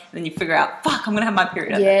whatever, and then you figure out, fuck, I'm going to have my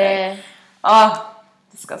period at that day. Oh,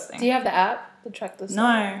 disgusting. Do you have the app to track this? No,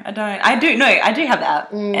 I don't. I do have the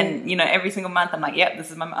app. And, every single month I'm like, yep,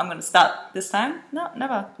 I'm going to start this time. No,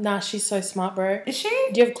 never. Nah, she's so smart, bro. Is she?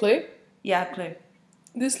 Do you have a clue? Yeah, I have a clue.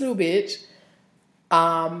 This little bitch,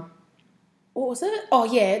 what was it? Oh,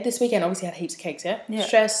 yeah, this weekend obviously had heaps of cakes, yeah?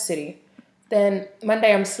 Stress City. Then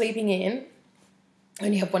Monday I'm sleeping in. I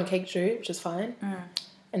only have one cake to do, which is fine.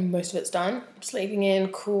 And most of it's done. I'm sleeping in,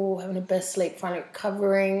 cool, having the best sleep, finally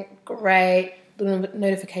recovering, great. Little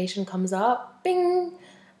notification comes up, bing,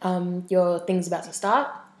 your thing's about to start.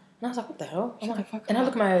 And I was like, what the hell? I look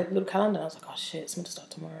at my little calendar and I was like, oh shit, it's meant to start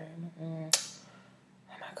tomorrow. I'm like,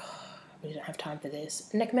 oh my God, we don't have time for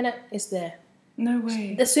this. Next minute, it's there. No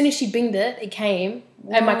way. As soon as she binged it came,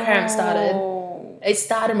 and my cramp started. It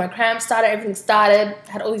started, my cramp started, everything started.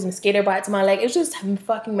 Had all these mosquito bites on my leg. It was just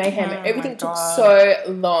fucking mayhem. Everything took so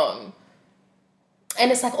long.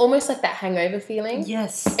 And it's like almost like that hangover feeling.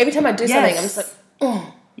 Yes. Every time I do something, I'm just like,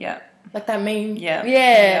 oh. Yeah. Like that meme.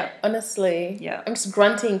 Yeah. Honestly. Yeah. I'm just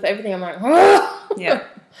grunting for everything. I'm like, oh. Yeah.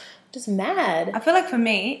 Just mad. I feel like for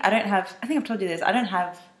me, I think I've told you this, I don't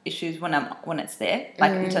have issues when it's there,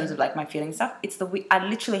 like in terms of like my feeling stuff. It's the week. I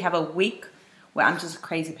literally have a week where I'm just a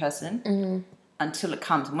crazy person until it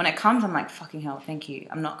comes. And when it comes, I'm like, fucking hell, thank you.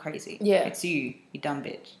 I'm not crazy. Yeah. It's you dumb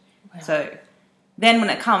bitch. Wow. So then when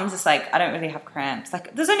it comes, it's like I don't really have cramps.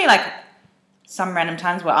 Like there's only like some random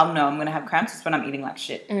times where I'll know I'm gonna have cramps. It's when I'm eating like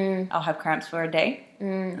shit. I'll have cramps for a day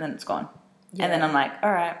and then it's gone. Yeah. And then I'm like,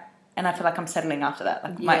 all right. And I feel like I'm settling after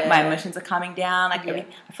that. Like my emotions are calming down. Like I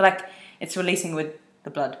feel like it's releasing with the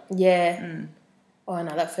blood. Yeah. Oh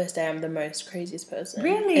no, that first day I'm the most craziest person.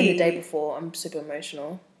 Really? And the day before I'm super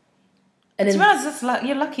emotional. And then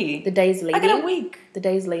you're lucky. The days leading. I get a week. The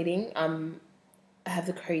days leading, I have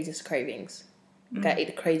the craziest cravings. Like I eat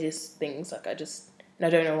the craziest things. Like I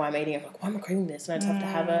don't know why I'm eating. I'm like, why am I craving this? And I just have to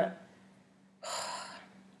have it.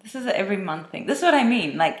 This is an every month thing. This is what I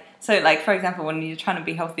mean. Like, so like, for example, when you're trying to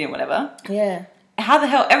be healthy and whatever. Yeah. How the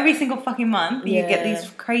hell every single fucking month you get these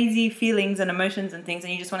crazy feelings and emotions and things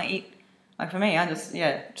and you just want to eat. Like for me, I just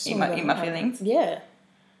eat my feelings. Yeah.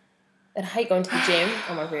 And I hate going to the gym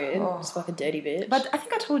on my period. It's like a dirty bitch. But I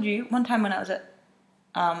think I told you one time when I was at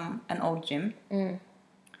an old gym,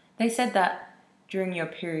 they said that during your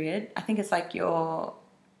period, I think it's like your,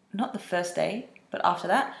 not the first day, but after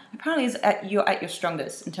that, apparently you're at your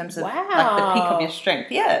strongest in terms of like the peak of your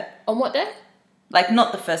strength. Yeah. On what day? Like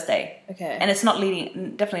not the first day. Okay. And it's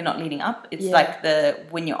definitely not leading up. It's like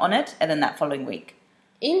when you're on it and then that following week.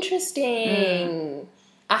 Interesting.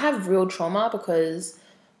 I have real trauma because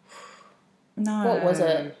what was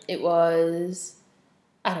it? It was,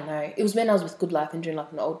 I don't know. It was when I was with Good Life and doing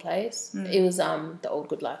like an old place. It was the old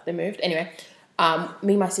Good Life. They moved. Anyway,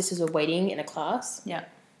 me and my sisters were waiting in a class. Yeah.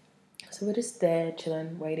 So we're just there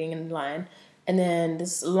chilling, waiting in line. And then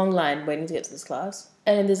there's a long line waiting to get to this class.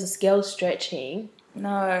 And then there's a scale stretching. No.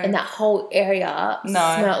 And that whole area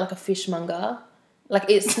smelled like a fishmonger. Like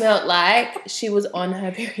it smelled like she was on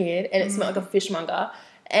her period and it smelled like a fishmonger.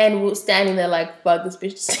 And we were standing there like, fuck, this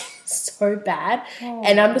bitch so bad.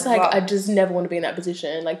 And I'm just like, wow. I just never want to be in that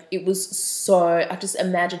position. Like, it was so, I just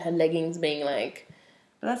imagine her leggings being like,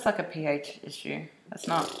 But that's like a pH issue. That's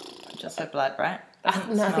not just her blood, right? I Doesn't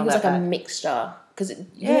think it smell was that like a bad. mixture. Because,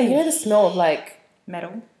 Yeah. you know the smell of like,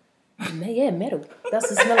 Metal. yeah, metal. That's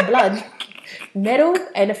the smell of blood. Metal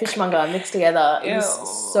and a fishmonger mixed together. It was Ew.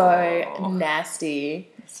 so nasty.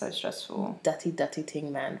 It's so stressful. Dirty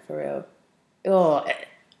thing, man, for real. Oh,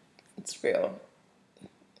 it's real.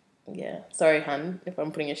 Yeah. Sorry, hun, if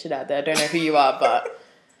I'm putting your shit out there. I don't know who you are, but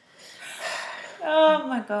Oh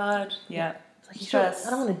my god. Yeah. like, Stress.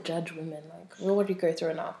 I don't want to judge women. Like, we already go through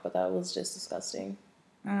enough, but that was just disgusting.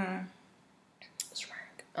 It's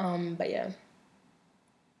rank. But yeah.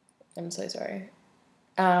 I'm so sorry.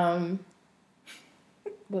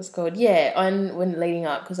 What's it called? Yeah, when leading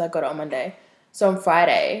up, because I got it on Monday. So on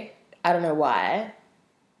Friday, I don't know why,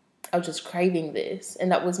 I was just craving this.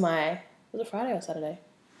 And that was was it Friday or Saturday?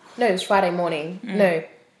 No, it was Friday morning. No,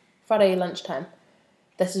 Friday lunchtime.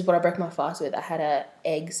 This is what I broke my fast with. I had a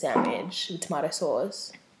egg sandwich with tomato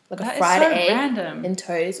sauce. Like That a is fried so egg random. and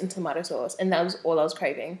toast and tomato sauce. And that was all I was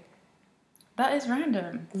craving. That is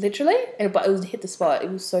random. Literally. But it was hit the spot.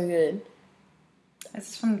 It was so good.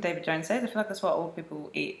 It's from David Jones days. I feel like that's what old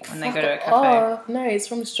people eat when they go Fuck to a cafe. Oh, no, it's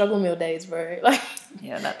from struggle meal days, bro. Like,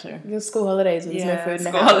 Yeah, that too. the school holidays with no food in the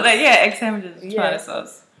school house. holiday. Yeah, egg sandwiches, Yeah. tomato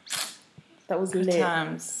sauce. That was Good lit.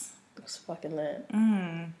 times. It was fucking lit.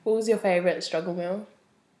 Mm. What was your favourite struggle meal?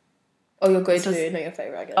 Oh, your go-to, This not your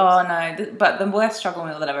favourite, I guess. Oh no, but the worst struggle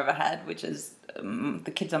meal that I've ever had, which is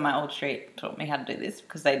the kids on my old street taught me how to do this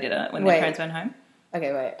because they did it when Wait. their parents went home.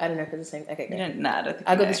 Okay, wait. I don't know if it's the same. Okay, go. You don't, nah, I don't think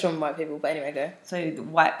I you got know. this from white people, but anyway, go. So the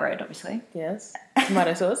white bread, obviously. Yes.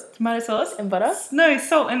 Tomato sauce Tomato sauce. and butter. No,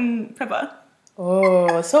 salt and pepper.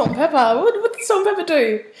 Oh, salt and pepper. What does salt and pepper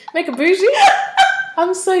do? Make a bougie?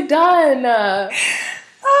 I'm so done.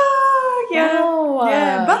 Oh, yeah. Wow.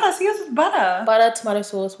 Yeah, butter. So yours was butter. Butter, tomato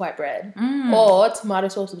sauce, white bread. Mm. Or tomato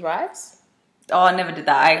sauce with rice. Oh, I never did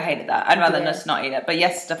that. I hated that. I'd rather Yeah. just not eat it. But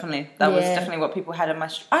yes, definitely. That was Yeah. definitely what people had in my...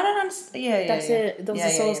 I don't understand. Yeah, yeah, That's yeah. it. There was Yeah,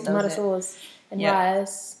 the yeah, sauce, yeah, that tomato was it. sauce, and Yeah.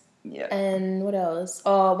 rice. Yeah. And what else?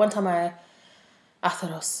 Oh, one time I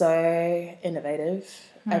thought I was so innovative.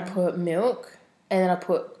 I put milk and then I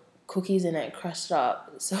put cookies in it, crushed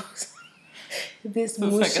up. So it was like this So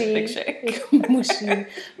it's like a thick shake. mushy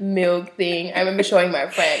milk thing. I remember showing my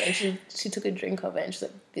friend and she took a drink of it and she's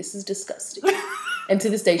like, "This is disgusting." And to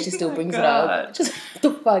this day, she still brings it up. God. Just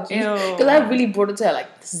the fuck, because I really brought it to her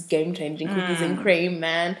like, "This is game changing, cookies and cream,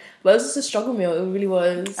 man." But it was just a struggle meal. It really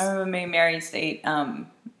was. I remember me and Mary used to eat,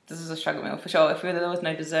 this is a struggle meal for sure, if there was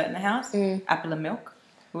no dessert in the house, apple and milk.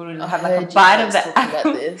 We would have like a bite of the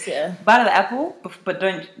apple. This, yeah. Bite of the apple, but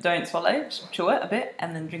don't swallow. Just chew it a bit,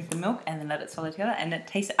 and then drink the milk, and then let it swallow together. And it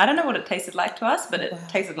tasted. I don't know what it tasted like to us, but it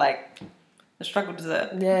tasted like a struggle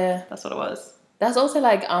dessert. Yeah. That's what it was. That's also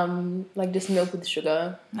like just milk with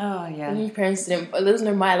sugar. Oh yeah. When your parents didn't, there was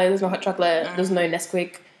no Milo, there was no hot chocolate, there was no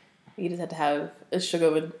Nesquik. You just had to have a sugar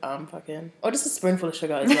with or just a spoonful of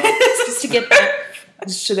sugar as well, just to get that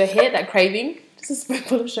sugar hit, that craving. Just a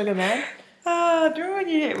spoonful of sugar, man. Do you remember when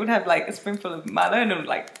you would have like a spoonful of Milo and it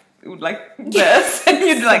would burst and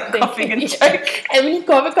you'd like coughing and choke? And when you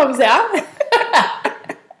cough, it comes out.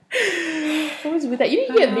 What was with that? You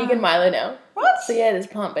can get vegan Milo now. What? So yeah, there's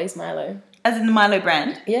plant-based Milo. As in the Milo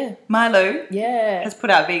brand. Yeah. Milo Yeah. has put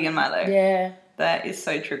out vegan Milo. Yeah. That is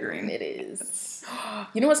so triggering. It is.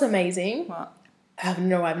 You know what's amazing? What? I've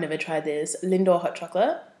never tried this. Lindor hot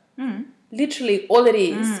chocolate. Literally, all it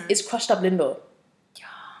is crushed up Lindor.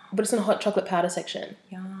 But it's in a hot chocolate powder section.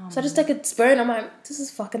 Yum. So I just take a spoon. I'm like, this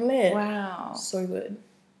is fucking lit. Wow. So good.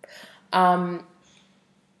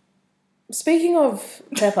 Speaking of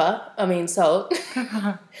salt.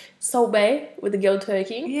 Salt Bay with the girl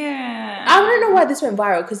twerking. Yeah. I don't know why this went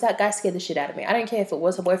viral because that guy scared the shit out of me. I don't care if it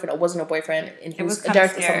was her boyfriend or wasn't her boyfriend and he was was kinda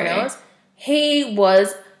directed to someone scary. else. He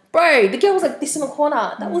was, bro, the girl was like this in the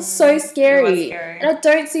corner. That was so scary. It was scary. And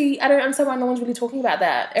I don't understand why no one's really talking about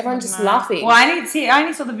that. Everyone's just laughing. Well, I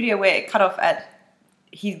only saw the video where it cut off at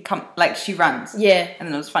she runs. Yeah. And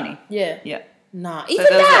then it was funny. Yeah. Yeah. Nah. Even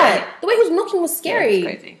there was that. The way he was knocking was scary. Yeah,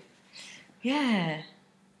 it's crazy. Yeah.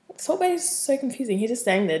 Salt Bay is so confusing. He's just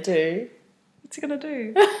standing there too. What's he gonna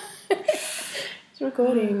do? He's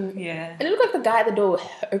recording. Yeah. And it looked like the guy at the door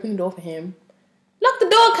opened the door for him. Lock the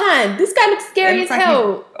door, cunt. This guy looks scary It as looks like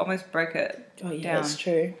hell. he almost broke it. Oh yeah, down. that's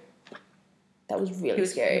true. That was really He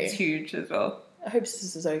was scary. huge as well. I hope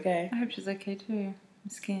this is okay. I hope she's okay too.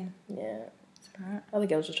 Skin. Yeah. It's alright. Other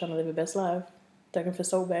girls just trying to live her best life. Taking for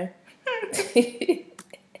Salt Bay.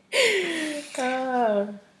 Ah.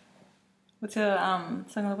 What's your song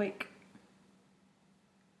of the week?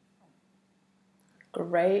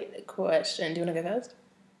 Great question. Do you want to go first?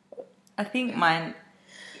 I think mine.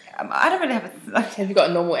 I don't really have a. Have you got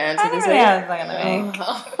a normal answer I don't this really week? have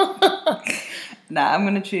a thing. Nah, I'm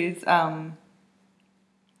gonna choose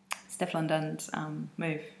Stefflon Dunn's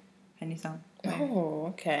 "Move," her new song. Move. Oh,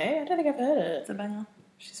 okay. I don't think I've heard it. It's a banger.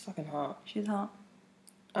 She's fucking hot. She's hot.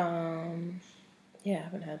 Yeah, I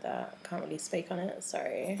haven't heard that. Can't really speak on it.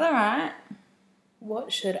 Sorry. It's alright.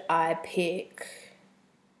 What should I pick?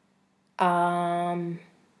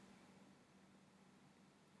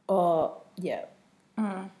 Yeah.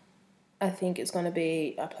 I think it's going to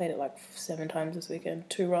be, I played it like 7 times this weekend.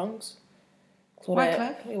 2 Wrongs.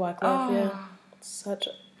 Wyclef? Wyclef, yeah. Such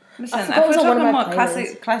a... Listen, I if forgot it we're was on one talking of my about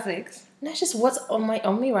playlists. classics. No, it's just what's on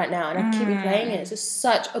me right now, and I keep replaying it. It's just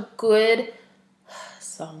such a good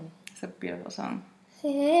song. It's a beautiful song.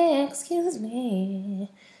 Excuse me.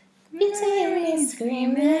 You hear me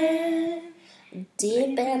screaming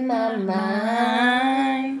deep in my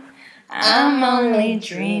mind. I'm only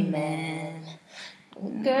dreaming.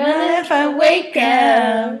 Girl, if I wake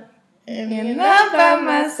up and you're not by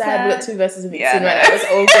my side. We got 2 verses of it Yeah, right now. It's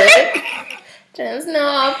all good. Just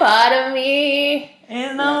know a part of me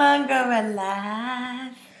It's no longer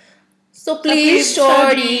alive. So please,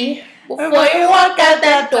 shorty, before you walk out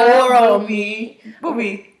that door on me.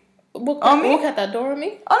 Booby. Walk On me? out that door on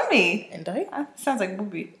me? On me. And I? Sounds like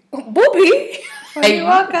booby. Booby? When you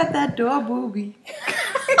walk out that door, booby.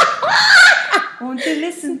 Won't you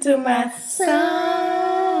listen to my song?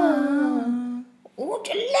 Won't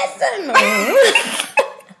you listen?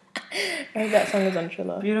 I hope that song is on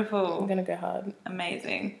Triller. I'm Beautiful. gonna go hard.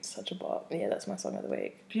 Amazing. Such a bop. Yeah, that's my song of the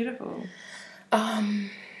week. Beautiful.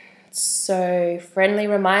 So, friendly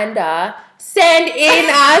reminder, send in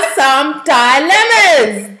us some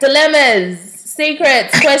dilemmas,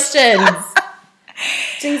 secrets, questions.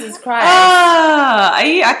 Jesus Christ. Are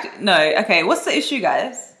you no, okay, what's the issue,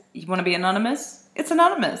 guys? You want to be anonymous? It's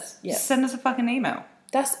anonymous. Yeah. Just send us a fucking email.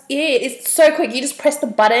 That's it. It's so quick. You just press the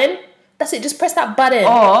button. That's it. Just press that button.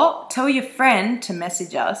 Or tell your friend to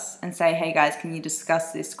message us and say, hey guys, can you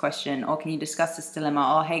discuss this question? Or can you discuss this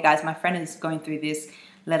dilemma? Or hey guys, my friend is going through this.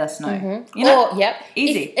 Let us know. You know? Or, yep.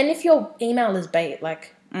 Easy. And if your email is bait,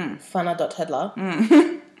 like funna.tedler,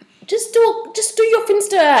 just do your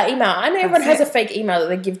Finsta email. I know everyone has a fake email that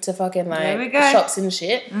they give to fucking There we like go. shops and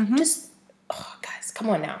shit. Just, guys, come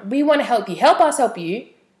on now. We want to help you. Help us help you.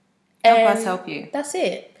 Help And us help you. That's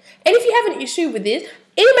it. And if you have an issue with this,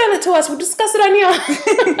 email it to us. We'll discuss it on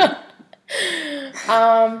here.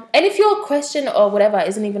 And if your question or whatever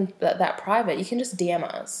isn't even that private, you can just DM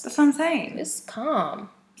us. That's what I'm saying. It's calm.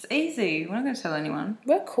 It's easy. We're not going to tell anyone.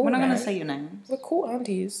 We're cool. We're not going man. to say your names. We're cool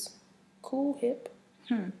aunties. Cool, hip,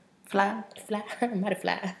 Flat. flat, mighty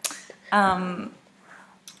flat.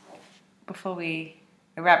 Before we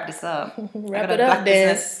wrap this up, Wrap I got it a up,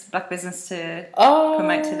 black business to Oh,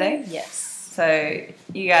 promote today. Yes. So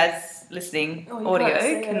you guys listening, Oh, you audio can't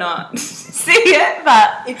see it. cannot see it,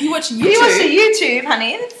 but If you watch YouTube, if you watch the YouTube,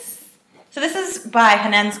 honeys. So this is by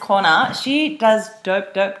Hanan's Corner. She does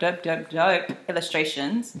dope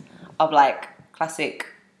illustrations of like classic.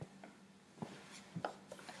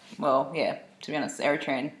 Well, yeah, to be honest,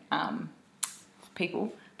 Eritrean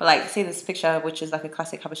people. But like, see this picture, which is like a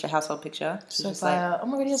classic Habesha household picture. She's so just like, fire. Oh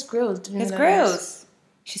my god, he has grills. Didn't it's even know this. grills.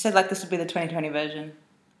 She said like this would be the 2020 version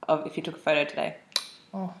of if you took a photo today.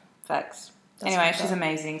 Oh, Facts. That's Anyway, what's she's up.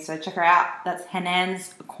 amazing. So check her out. That's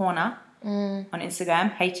Hanan's Corner on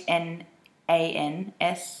Instagram.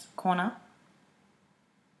 HNANS Corner.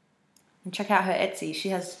 And check out her Etsy. She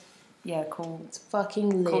has, cool it's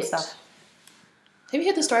fucking lit. stuff. Have you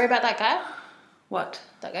heard the story about that guy? What?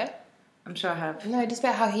 That guy? I'm sure I have. No, just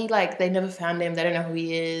about how he like they never found him. They don't know who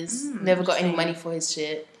he is. Never got any money for his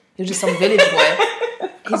shit. He was just some village boy.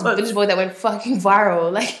 His village boy that went fucking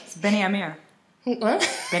viral. Like It's Benny Amir. what?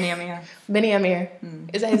 Benny Amir. Benny Amir.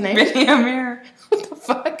 Is that his name? Benny Amir. What the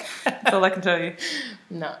fuck? That's all I can tell you.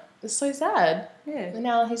 No, it's so sad. Yeah. And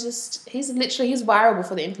now he's viral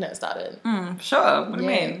before the internet started. Sure. What do you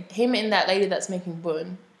mean? Him and that lady that's making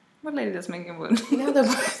bun. What lady that's making wood? You know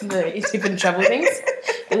the Egyptian travel things?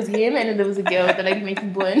 It was him and then there was a girl, the lady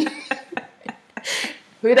making bun.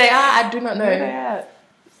 Who they are, I do not know. Where they at?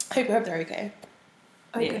 I hope they're okay.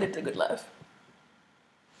 I hope Yeah. they lived a good life.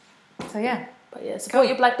 So yeah. But yeah, support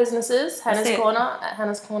your black businesses. Hannah's it. Corner at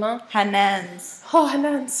Hannah's Corner. Hanan's. Oh,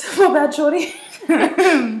 Hannah's. My bad, Shorty.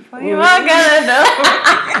 What you are gonna know?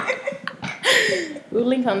 We'll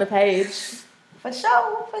link on the page. For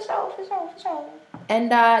sure. And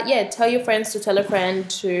tell your friends to tell a friend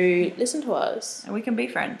to listen to us. And we can be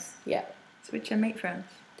friends. Yeah. Switch and meet friends.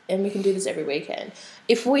 And we can do this every weekend.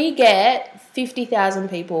 If we get 50,000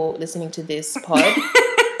 people listening to this pod,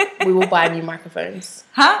 we will buy new microphones.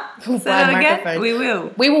 Huh? We'll Say buy that again? microphones. We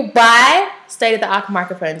will. We will buy state-of-the-art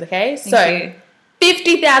microphones, okay? Thank you.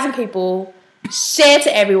 50,000 people, share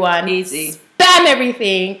to everyone. Easy. Spam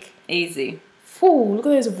everything. Easy. Ooh, look at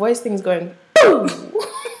those voice things going. Boom.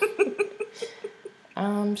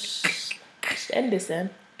 End this then.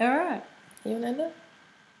 All right. You want to end it?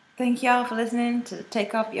 Thank y'all for listening to the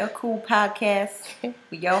Take Off Your Cool podcast with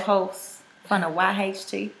your hosts, Fun of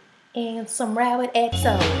YHT. And some Rowett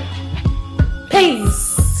XO.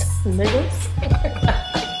 Peace, niggas.